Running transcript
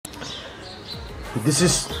This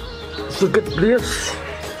is Shurkhet place.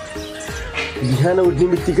 बिहान उठ्ने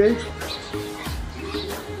बित्तिकै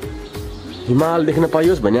हिमाल देख्न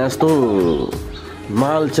पाइयोस् भने जस्तो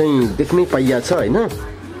हिमाल चाहिँ देख्नै पाइया छ हैन।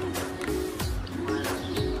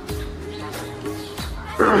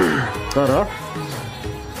 तर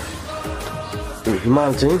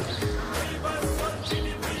हिमाल चाहिँ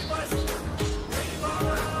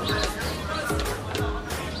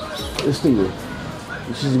यस्तै हो।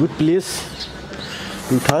 This is a good place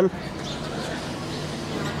to turn.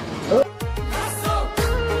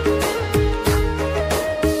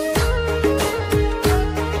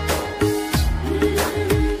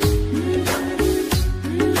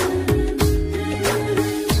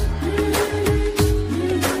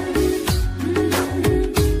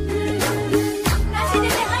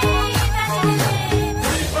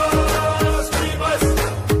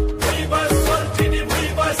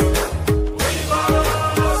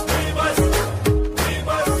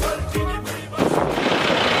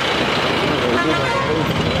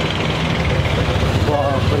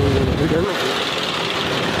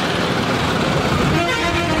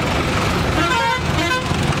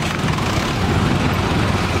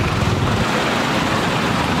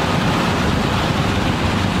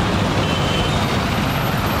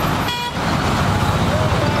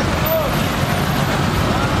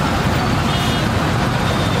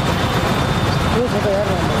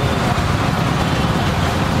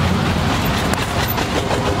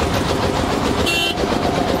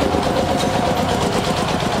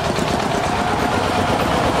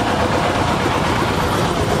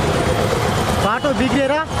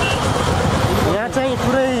 बिग्रेर यहाँ चाहिँ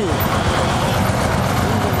पुरै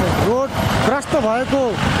रोड ग्रस्त भएको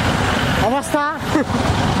अवस्था।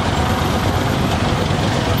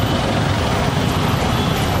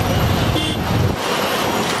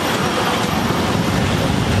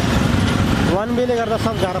 वान वेले गर्दा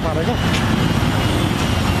सब गाह्रो पारेको क्या।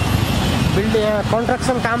 बिल्डिङ यहाँ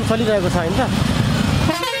कन्स्ट्रक्सन काम चलिरहेको छ हैन त।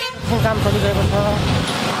 काम चलिरहेको छ।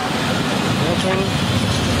 यहाँ चाहिँ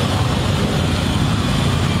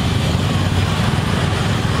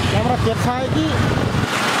क्यामेरा तेर्छ है कि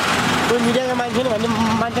कोही मिडियाको मान्छे भन्ने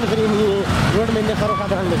मान्छेले फेरि रोड मेन्टेन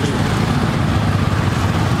सर्वसाधारणले फेरि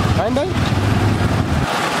होइन दाइ।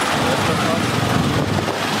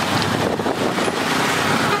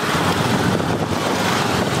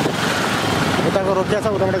 यताको रोकिया छ,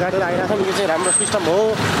 उताबाट गाडीहरू आइरहेको छ। यो चाहिँ राम्रो सिस्टम हो,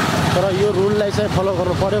 तर यो रुललाई चाहिँ फलो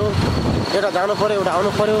गर्नु पर्यो। एउटा जानु पर्यो, एउटा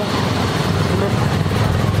आउनु पर्यो।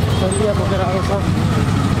 चलिया बोकेर आउँछ।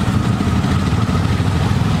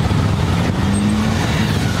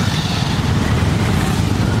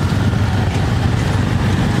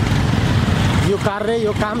 यो कार्य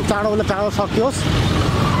यो काम चाँडोभन्दा चाँडो सकियोस्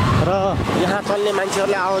र यहाँ चल्ने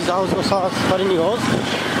मान्छेहरूले आवाज जावजको सहज गरिने होस्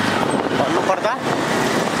भन्नुपर्दा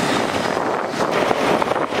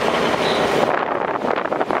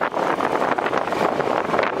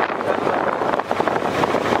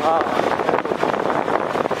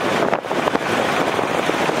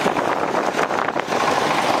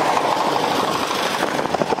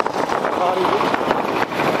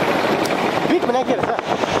बिट बनाइ के रहेछ।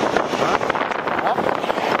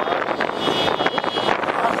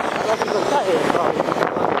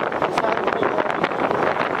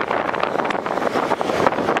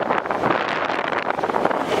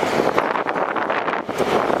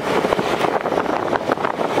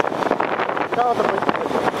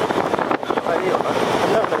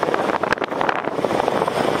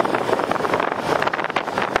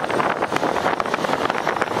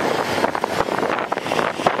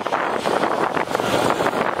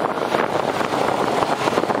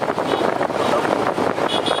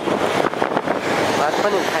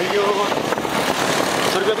 पनि खाइयो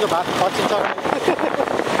सुर्खेतको भात पचिन्छ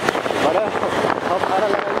भनेर थप खाना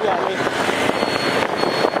लगाइहालेँ।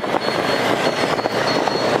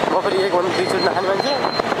 म फेरि एक भन्दा दुई चोटि नखाने मान्छे।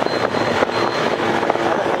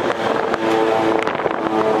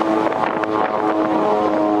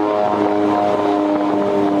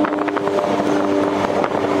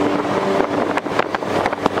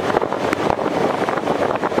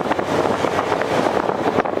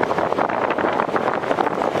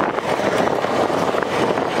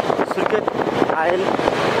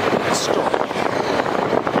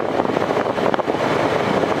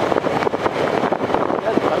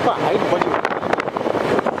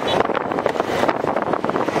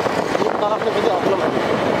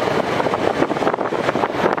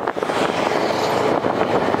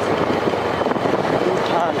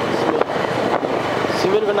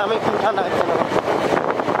 सिमेन्टको नामै प्युठान राखेको छैन।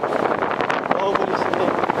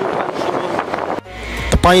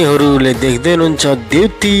 तपाईहरुले देख्दै हुनुहुन्छ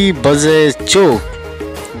देउती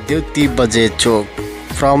बजे चोक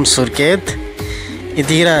फ्रम सुर्खेत।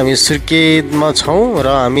 यतिखेर हामी सुर्खेतमा छौं र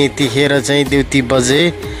हामी यतिखेर चाहिँ देउती बजे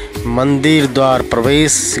मन्दिरद्वार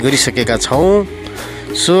प्रवेश गरिसकेका छौं।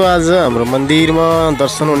 सो आज हाम्रो मन्दिरमा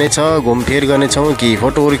दर्शन हुनेछ, घुमफिर गर्नेछौं कि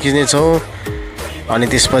फोटोहरु खिच्नेछौं अनि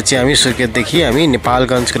त्यसपछि हामी सुर्खेतदेखि हामी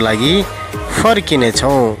नेपालगञ्जको लागि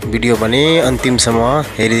फर्किनेछौं। भिडियो भने अन्तिमसम्म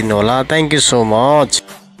हेरिदिनु होला। Thank you so much.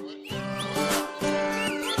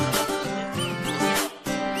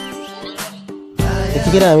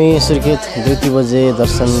 यतिखेर हामी सुर्खेत देउती बजे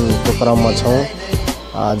दर्शनको क्रममा छौं।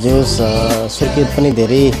 जो सुर्खेत पनि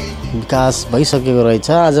धेरै विकास भइसकेको रहेछ।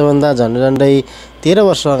 आजभन्दा झन्डै 13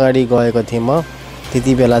 वर्ष अगाडि गएको थिएँ म।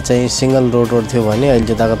 त्यति बेला चाहिँ सिंगल रोडहरु थियो भने अहिले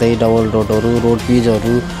जताकतै डबल रोडहरु, रोड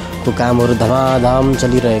पिचहरुको कामहरु धमाधम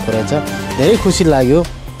चलिरहेको रहेछ। धेरै खुसी लाग्यो।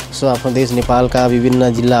 सो आफ्नो देश नेपालका विभिन्न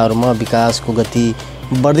जिल्लाहरुमा विकासको गति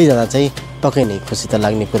बढ्दै जाँदा चाहिँ पक्कै नै खुसी त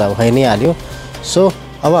लाग्ने कुरा भइ नै हाल्यो। सो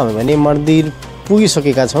अब हामी भने मन्दिर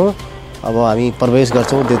पुगिसकेका छौं। अब हामी प्रवेश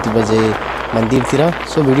गर्छौं देउती बजे मन्दिरतिर।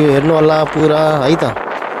 सो भिडियो हेर्नु होला पुरा है त।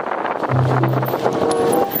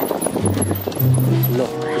 लो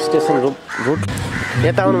स्टेसन रोड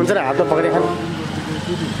यता आउनुहुन्छ र हातमा पक्रे खान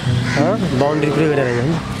बाउन्ड्री पुरै गरेर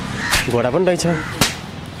हैन। घोडा पनि रहेछ।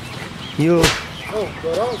 यो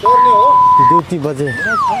देउती बजे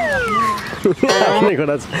आफ्नै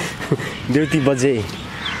घोडा छ। देउती बजे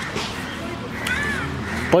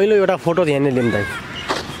पहिलो एउटा फोटो ध्यान लिउँ त।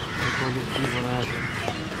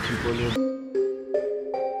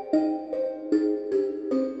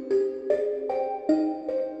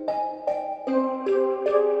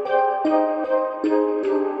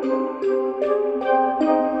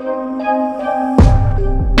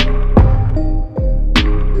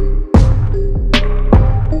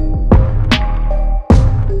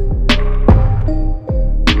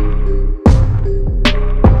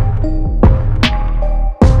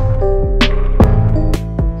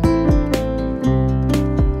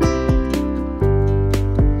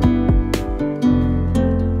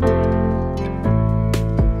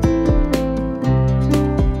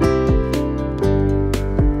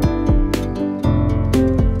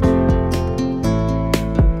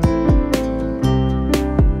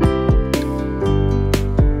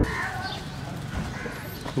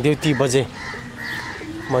 देउती बजे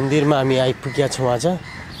मन्दिरमा हामी आइपुगेका छौं। आज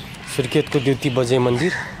सुर्खेतको देउती बजे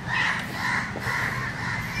मन्दिर।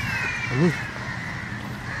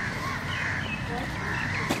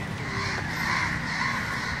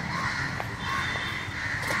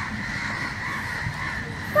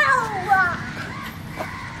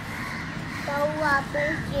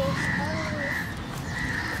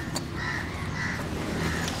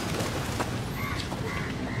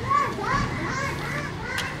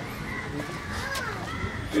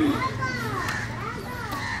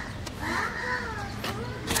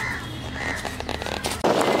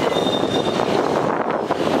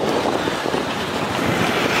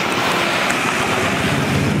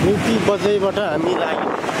 देउती बजेबाट हामी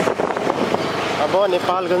लाग्यौं अब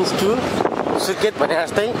नेपालगञ्ज टु सुर्खेत भने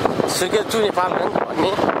जस्तै सुर्खेत टु नेपालगञ्ज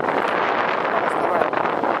भन्ने।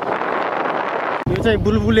 यो चाहिँ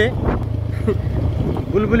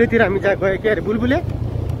बुलबुलेतिर हामी गयो के अरे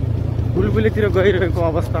बुलबुलेतिर गइरहेको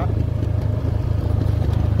अवस्था।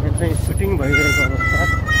 यहाँ चाहिँ सुटिङ भइरहेको अवस्था,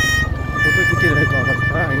 फोटो खिचिरहेको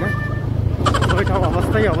अवस्था हैन। सबै ठाउँ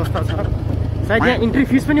अवस्था छ। सायद यहाँ इन्ट्री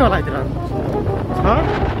फिस पनि होला यतिर छ।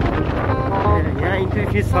 यहाँ इन्ट्री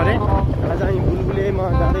फिस छ अरे। आज हामी बुलबुलेमा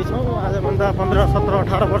जाँदैछौँ। आजभन्दा 15, 17,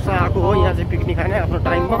 18 वर्ष आएको हो यहाँ चाहिँ पिकनिक खाने आफ्नो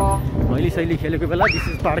टाइममा भैली सैली खेलेको बेला। This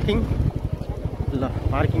is parking. ल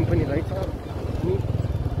पार्किङ पनि रहेछ।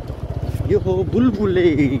 यो हो बुलबुले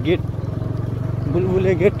गेट।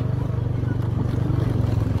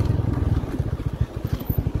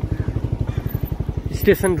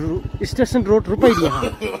 स्टेशन रोड रुपैयाँ।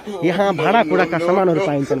 यहाँ भाडा कुडाका सामानहरू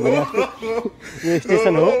पाइन्छन् भने यो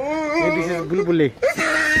स्टेसन हो। दिस इज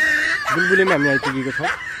बुलबुलेमा हामी आइपुगेको छौँ।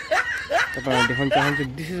 तपाईहरुले देखाउन चाहन्छु।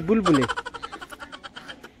 दिस इज बुलबुले।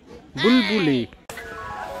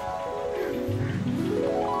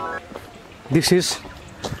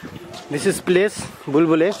 दिस इज प्लेस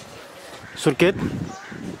बुलबुले सुर्खेत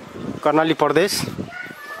कर्णाली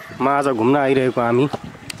प्रदेशमा आज घुम्न आइरहेको हामी।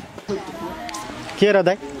 के र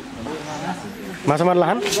दाइ माछा मार्ला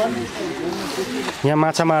हान? यहाँ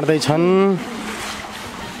माछा मार्दैछन्।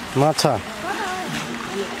 माछा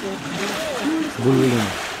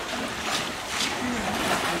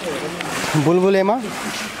बुलबुलेमा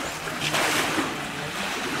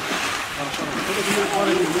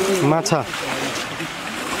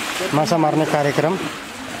माछा मार्ने कार्यक्रम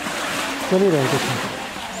चलिरहेको छ।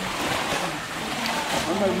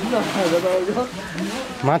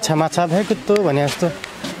 माछा माछा भएको त भने जस्तो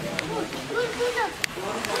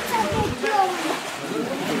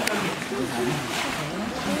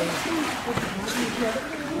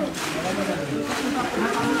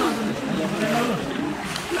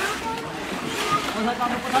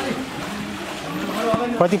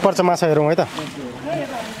कति पर्छ माछा हेरौँ है त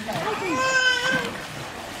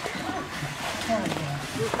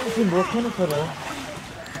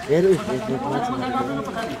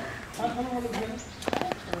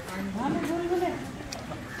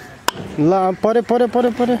ल परे परे परे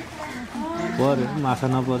परे परे माछा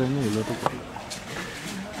नपरे नि हिलो त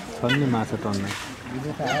छन् नि माछा टन्न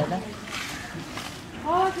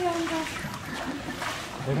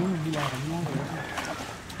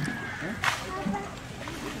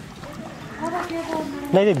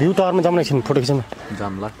नहीं भ्यू टावरमा जाऊँ एकछिन फोटो खिचौँ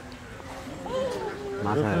जाम्ला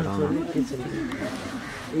माछा हेरौँ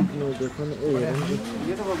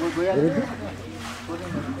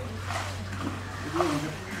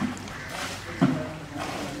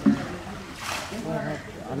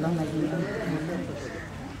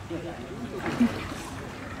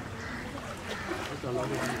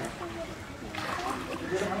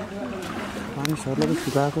पानी सरले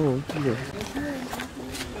सुकाएको हो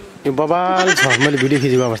यो बबाल छ मैले भिडियो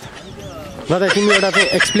खिचेको अवस्था ल त तिमी एउटा चाहिँ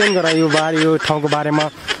एक्सप्लेन गर यो बारे यो ठाउँको बारेमा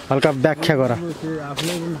हल्का व्याख्या गर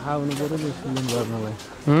आफूलाई पनि थाहा हुनु पर्यो नि एक्सप्लेन गर्नलाई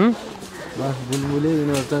बस बुलबुले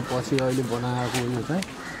यिनीहरू चाहिँ पछि अहिले बनाएको यो चाहिँ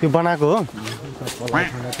यो बनाएको हो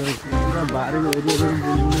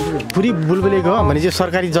पुरै बुलबुलेको हो भने चाहिँ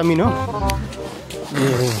सरकारी जमिन हो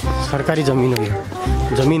ए सरकारी जमिन हो यो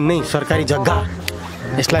जमिन नै सरकारी जग्गा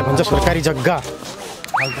यसलाई भन्छ सरकारी जग्गा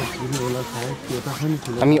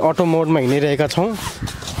हामी अटो मोडमा हिँडिरहेका छौँ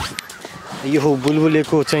यो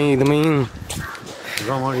बुलबुलेको चाहिँ एकदमै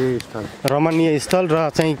रमणीय स्थल र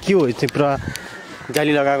चाहिँ के हो त्यो पुरा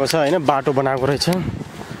जाली लगाएको छ होइन बाटो बनाएको रहेछ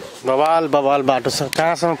बवाल बवाल बाटो छ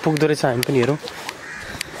कहाँसम्म पुग्दो रहेछ हामी पनि हेरौँ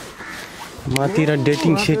माथि र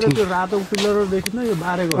डेटिङ सेटिङ रातो पिलरहरू देखिन यो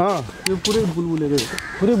बारेको यो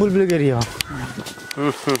पुरै बुलबुलेको एरिया हो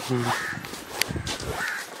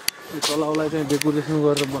तलाउलाई चाहिँ डेकोरेसन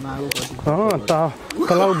गरेर बनाएको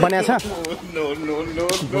तलाउ बनाएको छ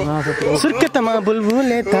सुर्खेतमा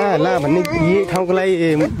बुलबुले थाला भन्ने यही ठाउँको लागि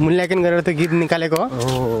मूल्याङ्कन गरेर त गीत निकालेको हो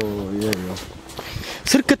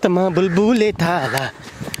सुर्खेतमा बुलबुले थाला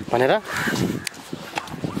भनेर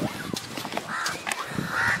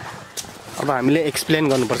अब हामीले एक्सप्लेन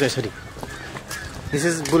गर्नुपर्छ यसरी दिस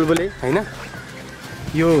इज बुलबुले होइन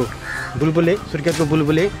यो बुलबुले सुर्खेतको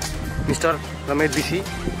बुलबुले मिस्टर रमेश दिसी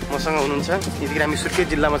मसँग हुनुहुन्छ यतिखेर हामी सुर्खेत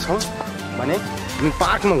जिल्लामा छौँ भने हामी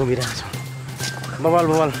पार्कमा घुमिरहेका छौँ बबाल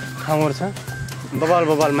बबाल ठाउँहरू छ बबाल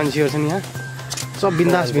बबाल मान्छेहरू छन् यहाँ सब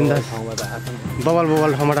बिन्दास बिन्दास बबाल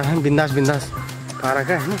बबाल ठाउँबाट बिन्दास बिन्दास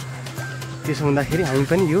पाराका होइन त्यसो हुँदाखेरि हामी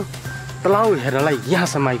पनि यो तलाउ हेर्नलाई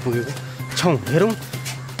यहाँसम्म आइपुगेको छौँ हेरौँ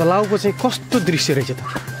तलाउको चाहिँ कस्तो दृश्य रहेछ त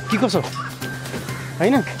के कसो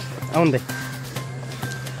होइन आउँदै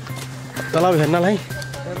तलाउ हेर्नलाई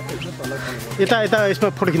यता यता यसमा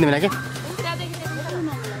फोटो खिच्नु बेला क्या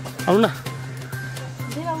आउनु न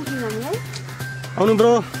आउनु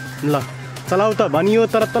ब्रो ल तलाउ त भनियो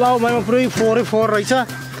तर तलाउमा पुरै फोहोरै फोहोर रहेछ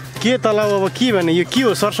के तलाउ अब के भने यो के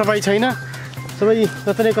हो सरसफाइ छैन सबै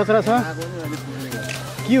कचरै कचरा छ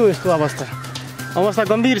के हो यस्तो अवस्था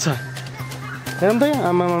गम्भीर छ हेरौँ त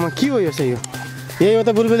आमामा के हो यो चाहिँ यो यही हो त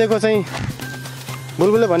बुलबुलेको चाहिँ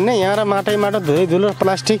बुलबुले भन्ने यहाँ र माटै माटो धुलै धुलो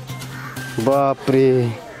प्लास्टिक बाप्रे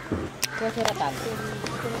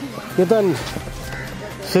यो त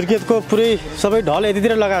सुर्खेतको पुरै सबै ढल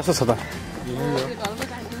यतितिर लगाएको छ त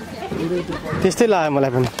त्यस्तै लाग्यो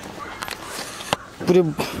मलाई पनि पुरै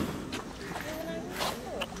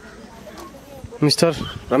मिस्टर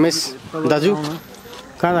रमेश दाजु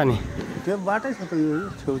कहाँ जाने त्यो बाटै छ त यो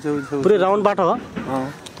छेउ पुरै राउन्ड बाटो हो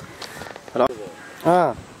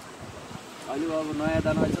अहिले अब नयाँ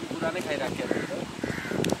धान अहिले पुरानै खाइराखेको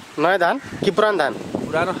नयाँ धान कि पुरानो धान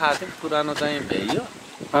पुरानो खाएको थियो पुरानो चाहिँ भ्याइयो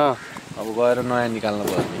अब गएर नयाँ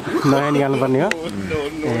निकाल्नु पर्ने हो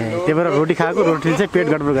त्यही भएर रोटी खाएको रोटीले चाहिँ पेट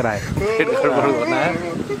गडबड गरायो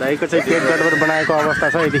दाइको चाहिँ पेट गडबड बनाएको अवस्था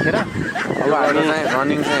छ यतिखेर अब हामी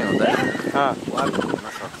रनिङ चाहिँ हुँदैन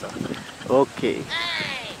ओके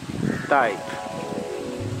टाइट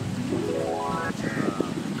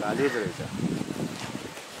गाली रहेछ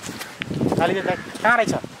खाली कहाँ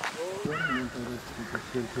रहेछ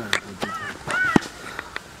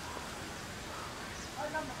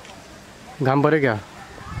घाम पऱ्यो क्या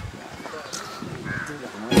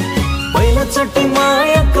पहिलोचोटि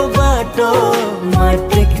मायाको बाटोमा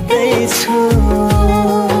टेक्दैछु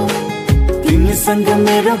तिमीसँग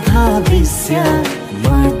मेरो भविष्य म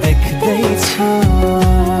देख्दैछु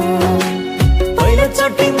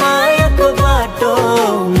पहिलोचोटि मायाको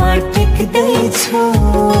बाटोमा टिक्दैछु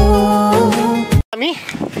हामी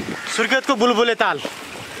सुर्खेतको बुलबुले ताल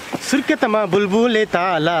सुर्खेतमा बुलबुले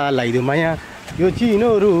ताल लाइदो माया यो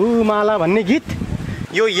चिनोहरू माला भन्ने गीत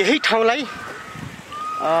यो यही ठाउँलाई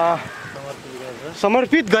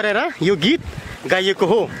समर्पित गरेर यो गीत गाइएको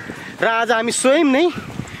हो र आज हामी स्वयं नै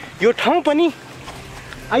यो ठाउँ पनि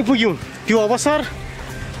आइपुग्यौँ त्यो अवसर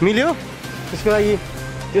मिल्यो त्यसको लागि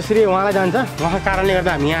त्यो श्रेय उहाँलाई जान्छ उहाँको कारणले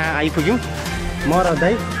गर्दा हामी यहाँ आइपुग्यौँ म र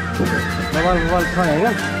दाइ बबाल बबाल छ होइन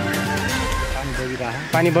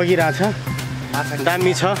पानी बगिरहेछ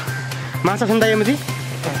दामी छ माछा छन् दाइ यमती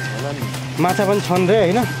माछा पनि छन् रे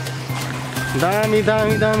होइन दामी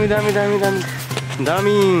दामी दामी दामी दामी दामी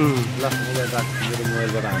दामी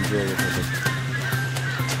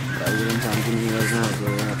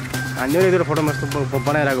हान्यो यति फोटो मस्तो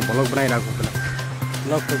बनाइरहेको भ्लग बनाइरहेको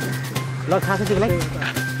लग थाहा छ तिमीलाई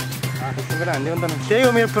हान्यो नि त त्यही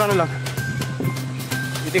हो मेरो पुरानो लग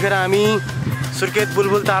यतिखेर हामी सुर्खेत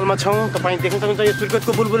बुलबुल तालमा छौँ तपाईँ देख्न सक्नुहुन्छ यो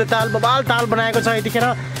सुर्खेतको बुलबुले ताल बबाल ताल बनाएको छ यतिखेर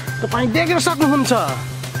तपाईँ देख्न सक्नुहुन्छ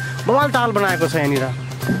बबाल ताल बनाएको छ यहाँनिर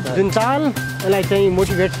जुन ताल यसलाई चाहिँ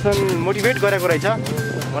मोटिभेट गरेको रहेछ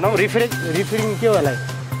भनौँ रिफरिङ के हो यसलाई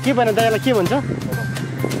के भन्छ दाइ यसलाई के भन्छ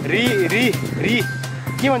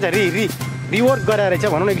के भन्छ रिवर्क गरेर रहेछ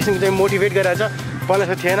भनौँ न एक किसिमको चाहिँ मोटिभेट गरेर छ पहिला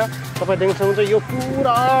जस्तो थिएन तपाईँ देख्न सक्नुहुन्छ यो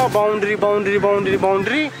पुरा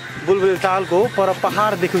बााउन्ड्री बुलबुल तालको पर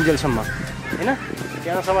पहाड देखुन्जेलसम्म होइन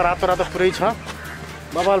त्यहाँसम्म रातो रातो पुरै छ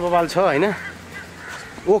बबाल छ होइन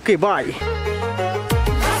ओके बाई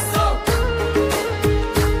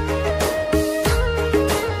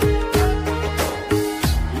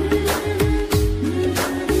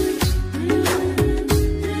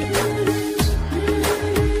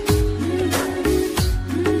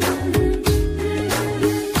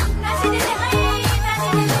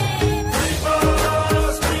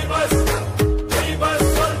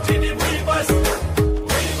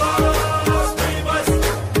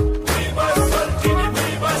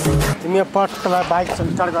पटलाई बाइक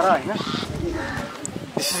स्टार्ट गर होइन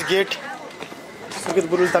दिस इज गेट सुर्खेत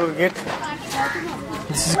बुलबुल तालको गेट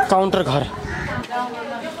दिस इज काउन्टर घर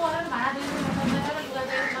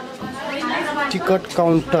टिकट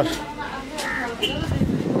काउन्टर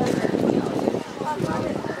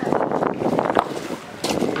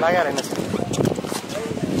लाग्यो होइन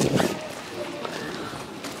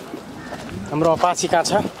हाम्रो अपाची कहाँ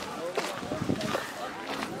छ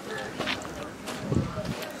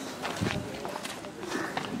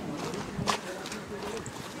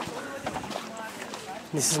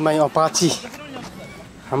This is my Apache.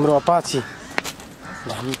 हाम्रो Apache.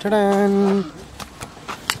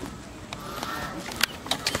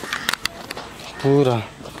 पूरा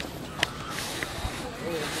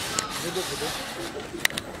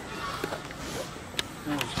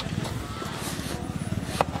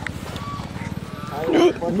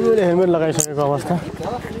हेलमेट लगाइसकेको अवस्था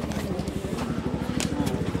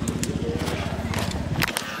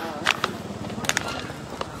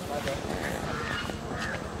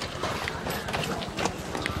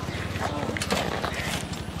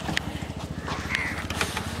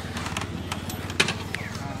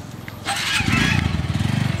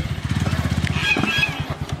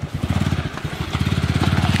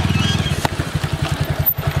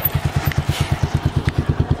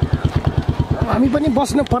हामी पनि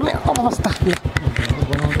बस्नु पर्ने अवस्था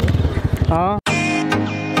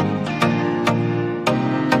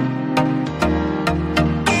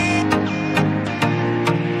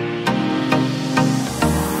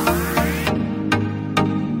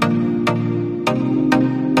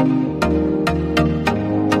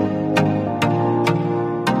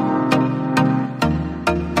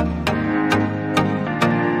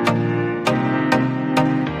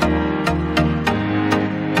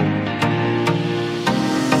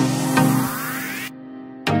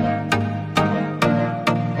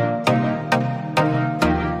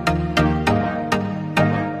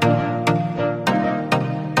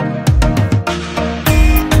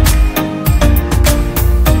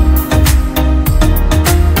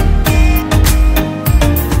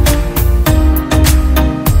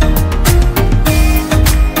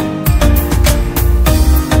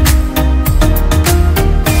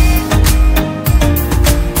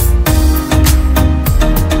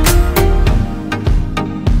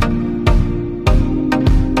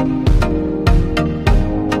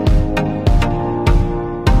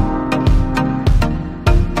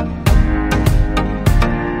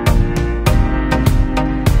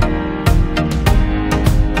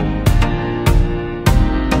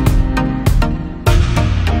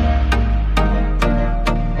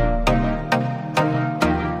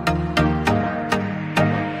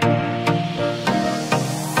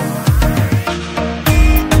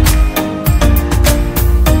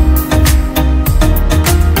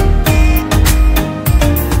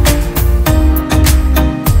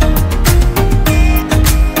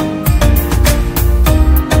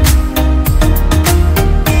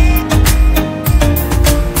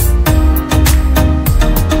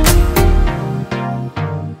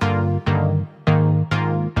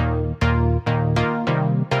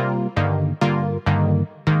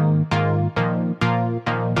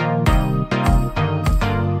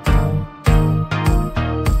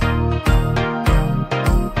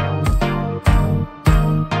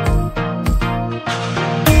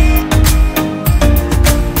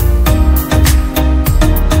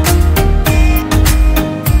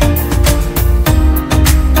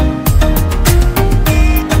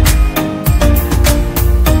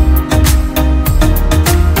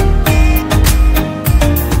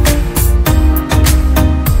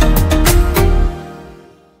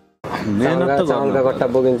चामलका गट्टा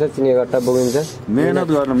बोकिन्छ चिनी गट्टा बोकिन्छ मेहनत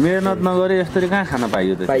गर्नु मेहनत नगरे यसरी कहाँ खान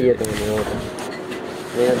पाइयो त पाइयो त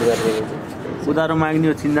मेहनत गर्ने उधारो माग्ने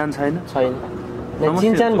हो चिन्जान छैन छैन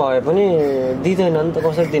चिन्चान भए पनि दिँदैन नि त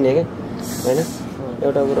कसरी दिने के हैन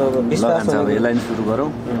एउटा कुरो अब विश्वास यसलाई सुरु गरौँ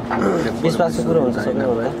विश्वासको कुरो हुन्छ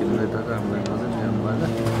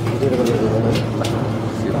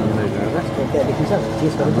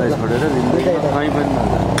सबैभन्दा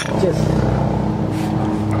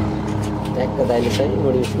ट्याक्क दाइले चाहिँ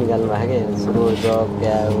बढी उस निकाल्नु भएको क्या सुरु जब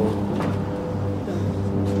क्या हो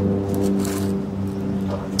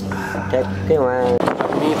ट्याक्कै उहाँ